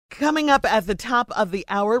Coming up at the top of the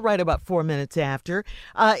hour, right about 4 minutes after,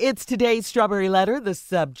 it's today's Strawberry Letter. The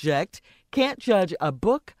subject, can't judge a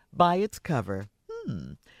book by its cover.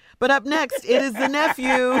 But up next, it is the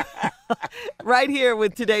nephew right here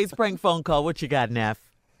with today's prank phone call. What you got, Neff?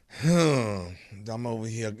 I'm over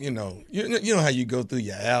here, you know how you go through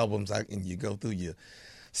your albums and you go through your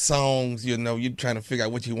songs, you're trying to figure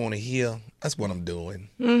out what you want to hear. That's what I'm doing.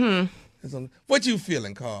 Mm-hmm. What you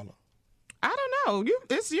feeling, Carla? I don't know.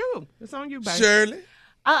 It's you. It's on you, baby. Shirley?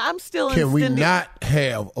 I'm still in Can we not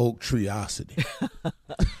have Oak Treeosity?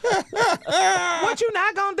 What you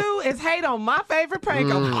not gonna do is hate on my favorite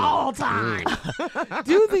prank of all time.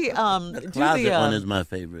 Do the Closet one is my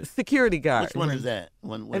favorite. security guard. Which one is that?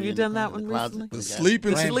 Have you done that one recently? The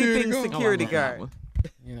sleeping Security guard.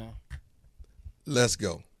 You know. Let's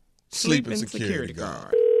go. Sleeping security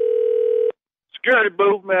guard. Security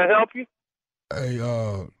booth, may I help you? Hey,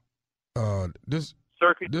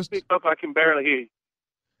 Sir, can you speak up? I can barely hear you.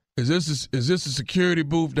 is this a security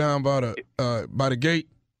booth down by the gate?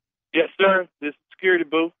 Yes, sir. This is security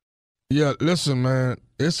booth. Yeah, listen, man.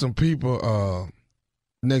 There's some people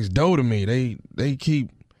next door to me. They keep.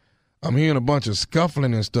 I'm hearing a bunch of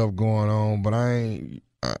scuffling and stuff going on, but I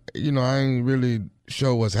ain't really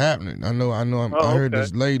sure what's happening. I heard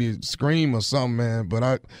this lady scream or something, man.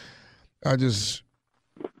 But I just.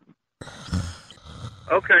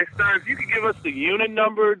 Okay, sir. If you could give us the unit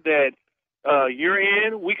number that you're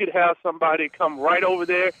in, we could have somebody come right over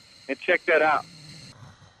there and check that out.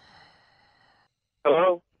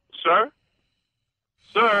 Hello, sir.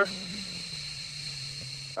 Sir.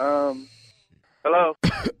 Hello.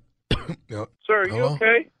 Yeah. Sir, are you Hello?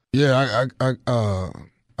 okay? Yeah,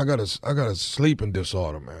 I got a sleeping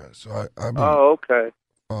disorder, man. So I be Okay.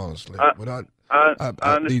 falling asleep. But I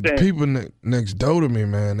understand. these people next door to me,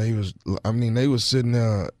 man, they was sitting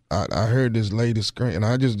there. I heard this lady scream, and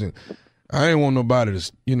I didn't want nobody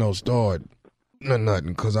to, start nothing,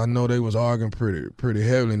 because I know they was arguing pretty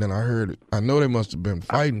heavily, and then I heard it. I know they must have been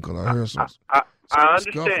fighting, because I heard some. I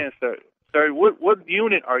understand, sir. Sir, what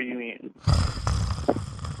unit are you in?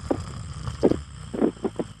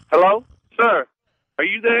 Hello? Sir, are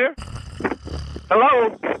you there?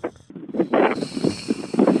 Hello?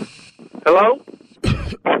 Hello?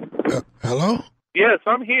 Hello? Yes,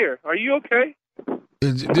 I'm here. Are you okay?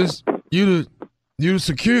 Is this you the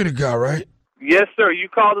security guy, right? Yes, sir. You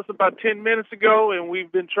called us about 10 minutes ago, and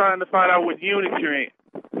we've been trying to find out what unit you're in.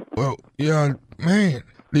 Well, yeah, man.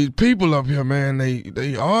 These people up here, man,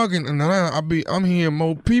 they arguing, and I'm hearing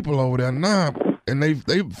more people over there now, and they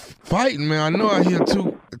fighting, man. I know I hear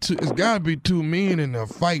two. It's got to be two men in there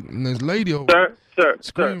fighting. This lady over. Sir.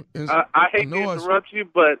 I hate to noise. interrupt you,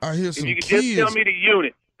 but I hear if some you could kids. just tell me the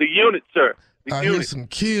unit, sir. I hear some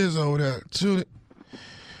kids over there too.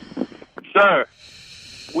 Sir,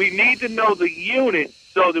 we need to know the unit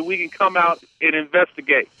so that we can come out and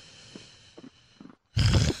investigate.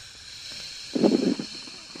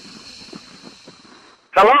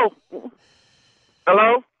 Hello?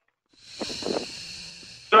 Hello?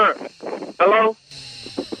 Sir? Hello?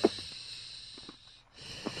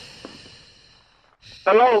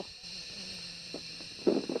 Hello?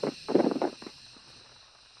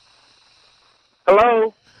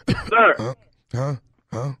 Hello? Sir? Huh?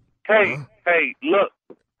 Hey, look.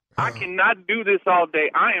 I cannot do this all day.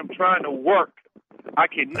 I am trying to work. I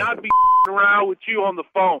cannot be around with you on the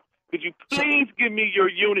phone. Could you please give me your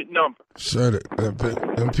unit number? Sir,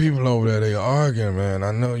 them people over there, they arguing, man.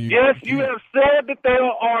 I know you. Yes, you have said that they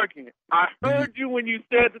are arguing. I heard you when you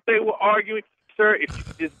said that they were arguing. Sir, if you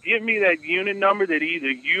just give me that unit number that either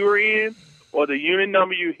you're in or the unit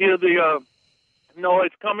number you hear the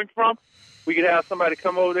noise coming from, we could have somebody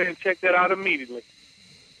come over there and check that out immediately.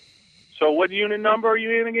 So what unit number are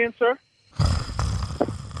you in again, sir?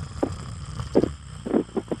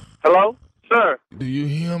 Hello? Sir? Do you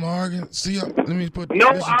hear him arguing? See, let me put. No,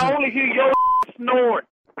 I only hear your snoring.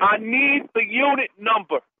 I need the unit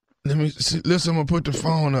number. Let me see. Listen, I'm gonna put the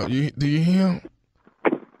phone up. Do you hear him?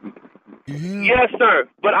 You hear him? Yes, sir,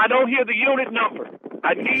 but I don't hear the unit number.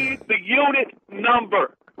 I need the unit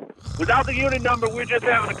number. Without the unit number, we're just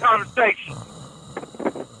having a conversation.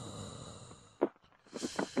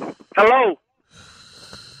 Hello?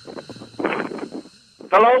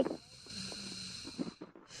 Hello?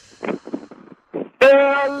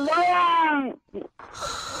 Hello?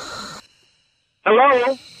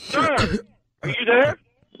 Hello? Sir, are you there?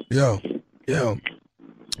 Yo.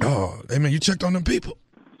 Oh, hey man, you checked on them people?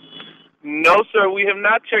 No, sir, we have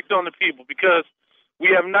not checked on the people because we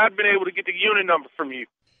have not been able to get the unit number from you.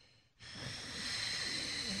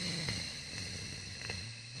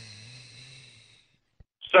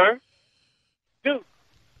 Sir? Dude,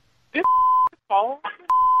 falls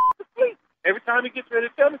asleep. Every time he gets ready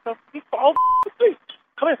to tell me something, he falls asleep.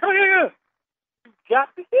 Come here. You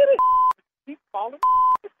got to hear this. He's falling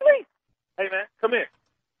asleep. Hey, man, come here.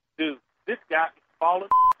 Dude, this guy is falling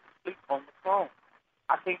asleep on the phone.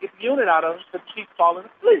 I can't get the unit out of him because he's falling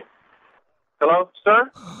asleep. Hello, sir?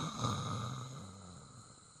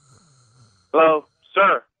 Hello,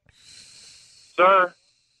 sir? Sir?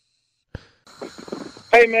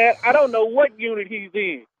 Hey, man, I don't know what unit he's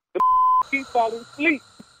in. He's falling asleep.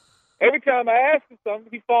 Every time I ask him something,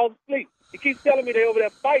 he falls asleep. He keeps telling me they're over there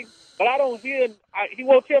fighting, but I don't hear him. He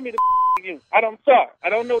won't tell me the unit. I'm sorry. I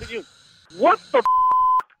don't know the unit. What the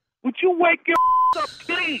Would you wake your up,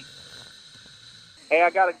 please? Hey, I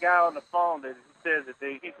got a guy on the phone that he says that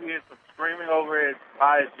he hears some screaming over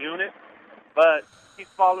by his unit, but he's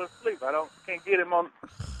falling asleep. Can't get him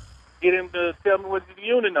to tell me what the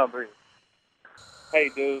unit number is. Hey,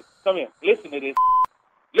 dude, come here. Listen to this.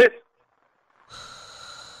 Listen.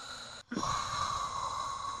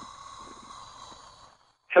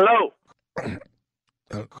 Hello. I'm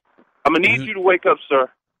going to need you to wake up, sir.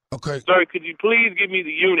 Okay. Sir, could you please give me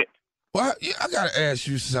the unit? Well, I got to ask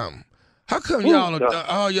you something. How come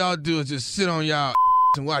all y'all do is just sit on y'all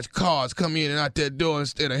and watch cars come in and out that door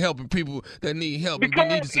instead of helping people that need help?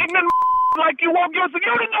 Because like you won't give us a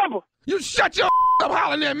unit number. You shut your up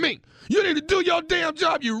hollering at me. You need to do your damn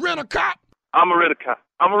job, you rent-a-cop. I'm a rent-a-cop.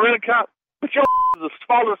 But your is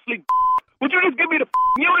falling asleep. Would you just give me the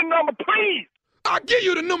unit number, please? I'll give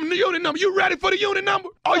you the unit number. You ready for the unit number?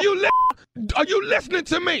 Are you listening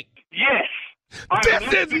to me? Yes. I'm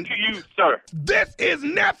listening to you, sir. This is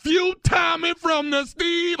Nephew Tommy from the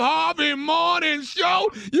Steve Harvey Morning Show.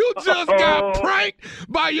 You just got pranked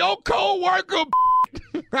by your co-worker.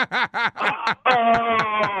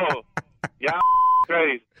 Y'all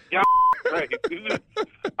crazy.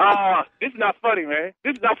 This is not funny, man.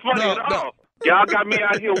 This is not funny at all. Y'all got me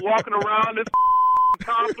out here walking around this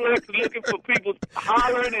complex looking for people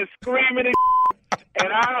hollering and screaming and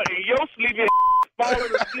your sleepy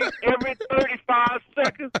falling asleep every 35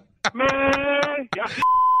 seconds. Man, y'all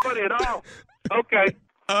funny at all. Okay.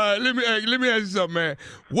 Let me ask you something, man.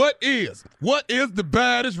 What is the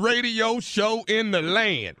baddest radio show in the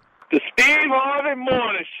land? The Steve Harvey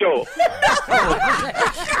Morning Show.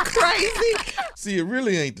 Crazy. See, it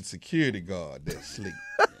really ain't the security guard that sleep.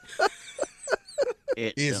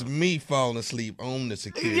 It's me falling asleep on the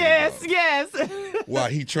security guard. Yes. While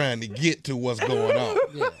he trying to get to what's going on.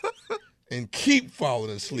 Yeah. And keep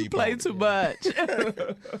falling asleep. Play too much.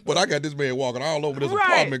 But I got this man walking all over this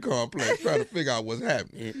apartment complex trying to figure out what's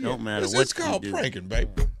happening. It don't matter what It's called pranking, baby.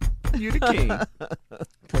 You the king.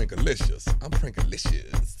 Prankalicious. I'm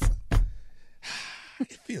prankalicious.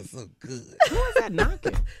 It feels so good. Who is that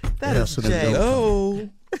knocking? That is Jay. Hello.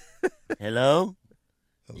 Hello?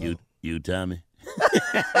 Hello. You, Tommy?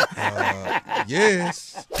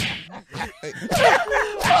 Yes. Hey.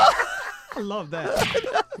 I love that.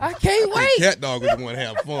 I can't wait. Cat dog is going to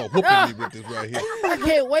have fun whooping me with this right here. I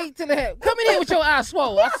can't wait till that. Come in here with your eyes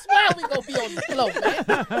swollen. I swear we gonna be on the floor, man.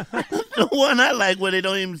 The one I like where they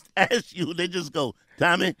don't even ask you. They just go,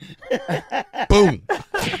 Tommy. Boom.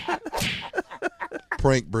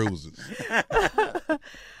 Prank bruises.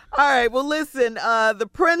 All right, well, listen, the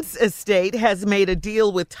Prince estate has made a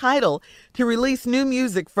deal with Tidal to release new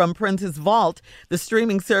music from Prince's vault. The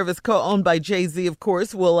streaming service, co-owned by Jay-Z, of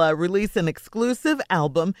course, will release an exclusive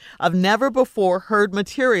album of never-before-heard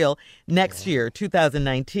material next year,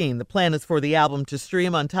 2019. The plan is for the album to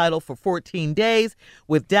stream on Tidal for 14 days,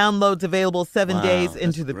 with downloads available 7 days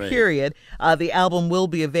into the period. The album will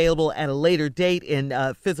be available at a later date in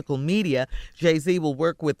physical media. Jay-Z will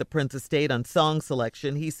work with the Prince estate on song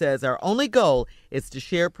selection. He says our only goal is to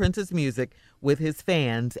share Prince's music with his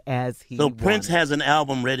fans as he wants. Prince has an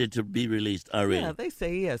album ready to be released already. Yeah, they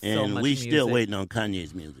say he has so and much we music. still waiting on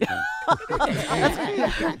Kanye's music. Huh?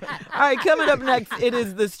 All right, coming up next, it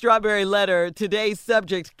is the Strawberry Letter. Today's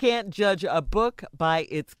subject, can't judge a book by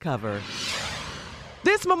its cover.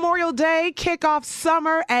 This Memorial Day, kick off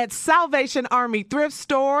summer at Salvation Army thrift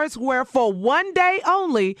stores, where for one day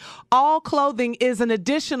only, all clothing is an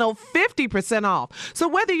additional 50% off. So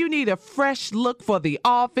whether you need a fresh look for the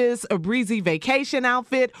office, a breezy vacation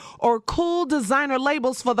outfit, or cool designer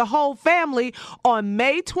labels for the whole family, on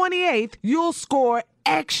May 28th, you'll score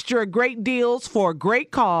extra great deals for a great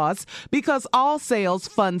cause, because all sales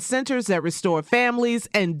fund centers that restore families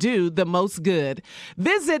and do the most good.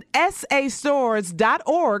 Visit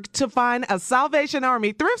sastores.org to find a Salvation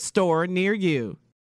Army thrift store near you.